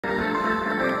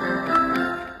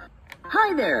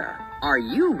Hi there. Are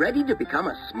you ready to become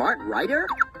a smart writer?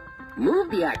 Move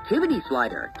the activity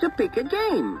slider to pick a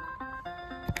game.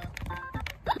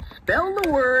 Spell the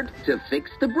word to fix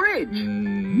the bridge.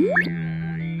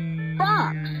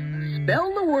 Box.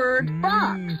 Spell the word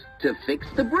box to fix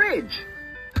the bridge.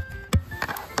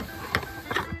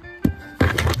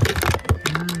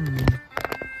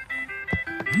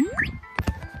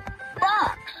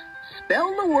 Box.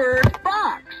 Spell the word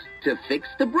box to fix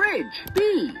the bridge.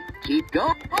 B. Keep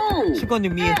going. O.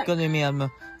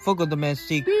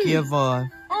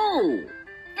 O.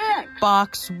 X.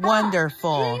 Box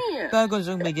wonderful.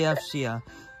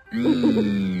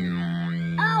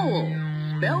 Owl.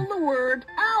 Spell the word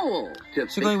owl to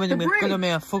fix the bridge.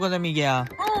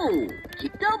 O.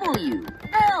 W.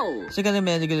 L.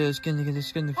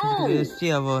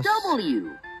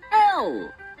 W. L.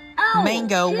 Owl.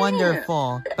 Mango Genius.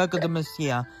 wonderful.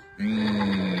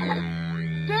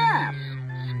 Gas.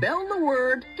 Spell the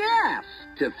word gas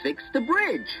to fix the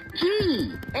bridge.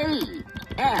 G. A.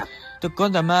 S.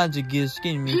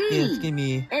 G.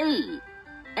 A.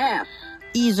 S.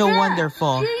 Easel Gas.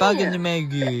 wonderful.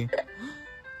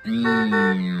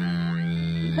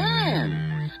 Genius.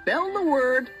 Van. Spell the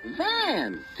word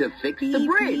van to fix the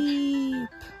bridge.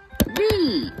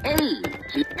 V. A.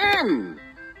 N.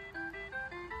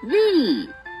 V.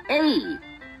 A.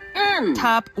 N.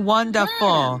 Top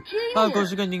wonderful.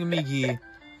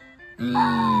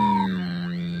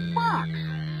 Box.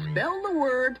 Spell the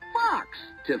word box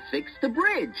to fix the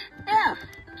bridge. F.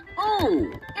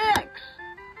 O. X.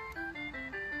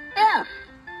 F.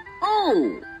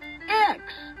 O. X.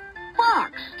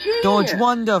 Fox. George Genius.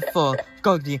 wonderful.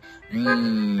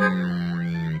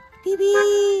 Beep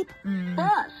beep.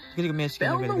 Bus.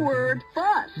 Spell the word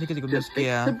bus to fix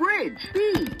the bridge.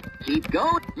 B. Keep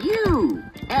going. U.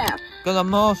 F.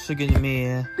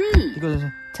 B.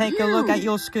 Take a look at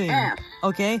your screen. F.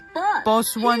 Okay? Bus.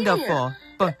 Boss wonderful.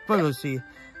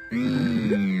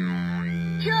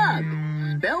 Jug.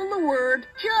 Spell the word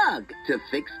jug to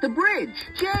fix the bridge.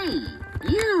 J.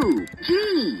 U.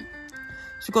 G.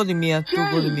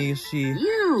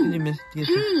 U.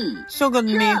 G.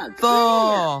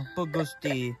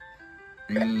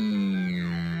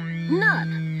 Nut.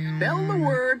 Spell the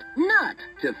word nut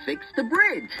to fix the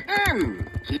bridge. N.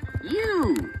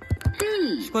 U.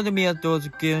 T.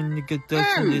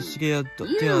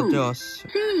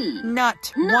 T.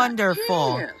 Nut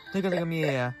wonderful.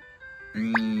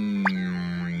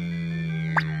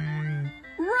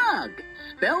 Rug.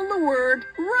 Spell the word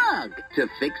rug to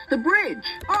fix the bridge.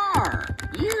 R.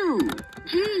 U.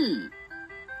 G.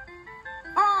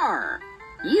 R.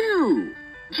 U.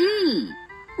 G.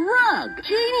 Rug.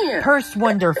 Genius. Purse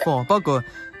wonderful.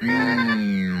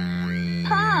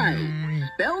 Pie.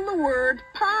 Spell the word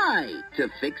pie to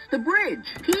fix the bridge.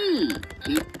 P.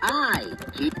 I.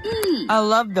 E. I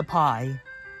love the pie.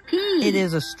 P. It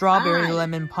is a strawberry I.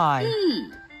 lemon pie.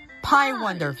 E. Pie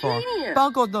wonderful. Genius.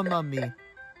 Bungle the mummy.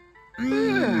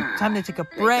 Time to take a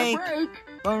break.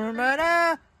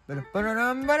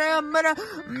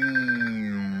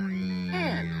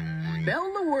 Ant.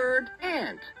 Spell the word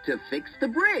ant to fix the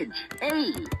bridge.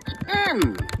 A.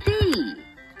 N. T.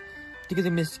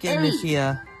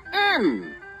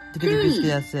 N. T.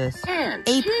 Ant.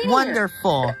 Ape Genius.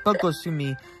 wonderful.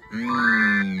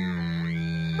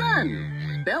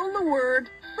 Sun. Spell the word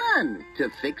sun to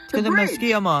fix the Can you bridge.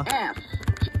 F. F.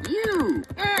 U.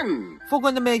 N.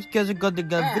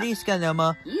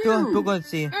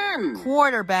 N.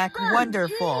 Quarterback Sun.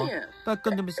 wonderful. Genius.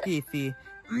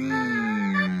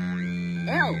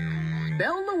 Elk.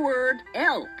 Spell the word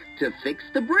elk to fix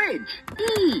the bridge.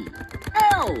 E.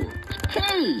 L.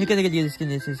 K.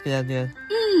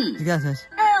 E.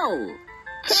 L.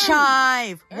 K.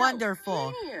 Chive Elk.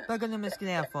 wonderful. Genius.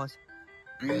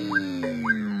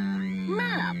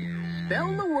 Map.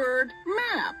 Spell the word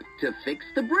map to fix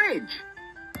the bridge.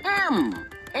 M.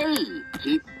 A.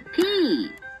 P.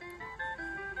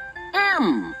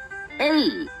 M.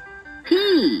 A.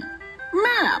 P.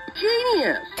 Map.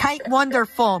 Genius. Kite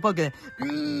wonderful.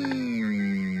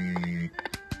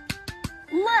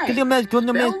 Leg.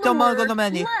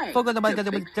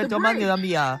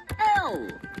 L.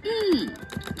 E.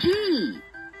 G.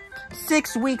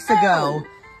 6 weeks ago.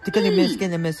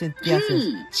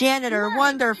 G. Janitor Leg.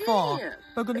 wonderful. Genius.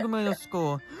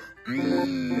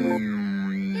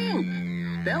 Ink.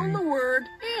 Spell the word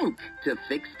ink to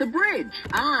fix the bridge.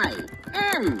 I.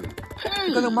 N. K.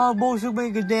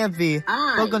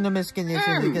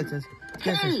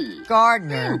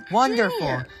 Gardener Ink.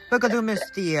 wonderful.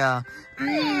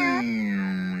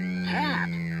 Cat.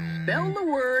 Spell the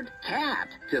word cat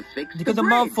to fix the Look at the bridge.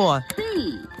 mouthful.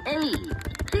 C. A.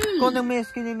 T. Secondo me,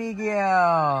 skinny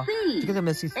Miguel. C. Secondo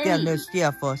me, si A. no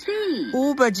stiafos. T.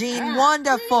 Aubergine, F.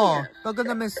 wonderful. Yes.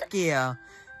 Secondo me, skia.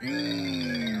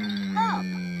 Up.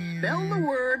 Spell the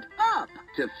word up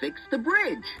to fix the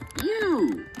bridge.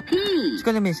 U. P.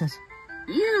 Secondo me,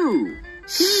 U.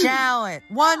 T. shallot,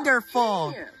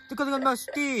 wonderful. Yes. Secondo me,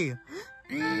 sti.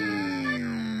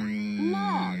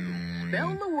 Log.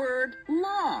 Spell the word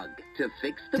log to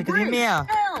fix the Secondo bridge. me, L.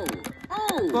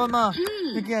 O.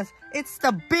 G. Yes, it's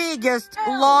the biggest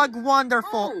L. log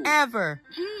wonderful O. ever.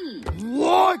 G.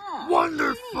 What? Log.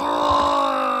 Wonderful!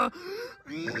 Top.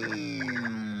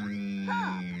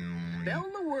 Spell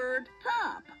the word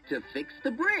top to fix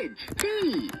the bridge.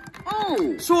 T.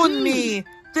 O. Shun P. me,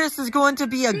 this is going to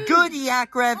be a P. good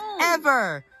Yakrev O.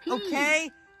 ever. P.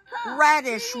 Okay? Top.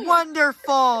 Radish, Yes.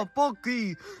 wonderful.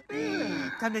 Boogie.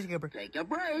 Time to take a break. Take a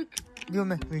break.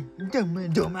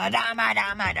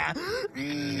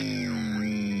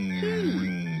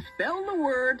 T. Spell the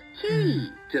word key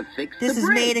to fix This the is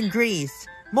bridge. made in Greece.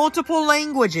 Multiple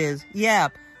languages.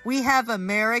 Yep. We have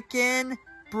American,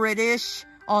 British,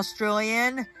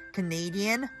 Australian,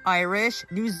 Canadian, Irish,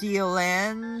 New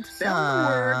Zealand. Spell the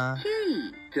word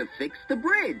key to fix the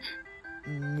bridge.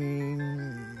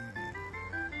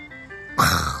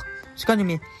 Secondo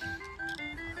me.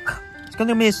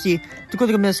 Secondo me, sì.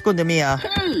 Secondo me, secondo me.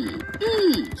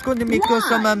 K-E. Secondo me,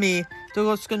 cosa mami.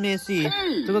 Secondo me, sì.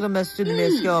 Hey. Secondo me, secondo me,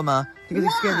 schioma.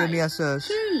 Secondo me, sus.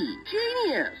 Key.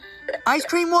 Genius. Ice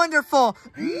cream, wonderful.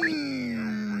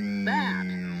 Bat.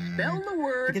 Spell the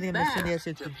word Secondo me, bat secondo me,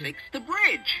 to fix the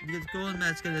bridge. Secondo me,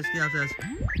 secondo me,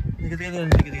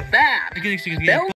 Bat. Spell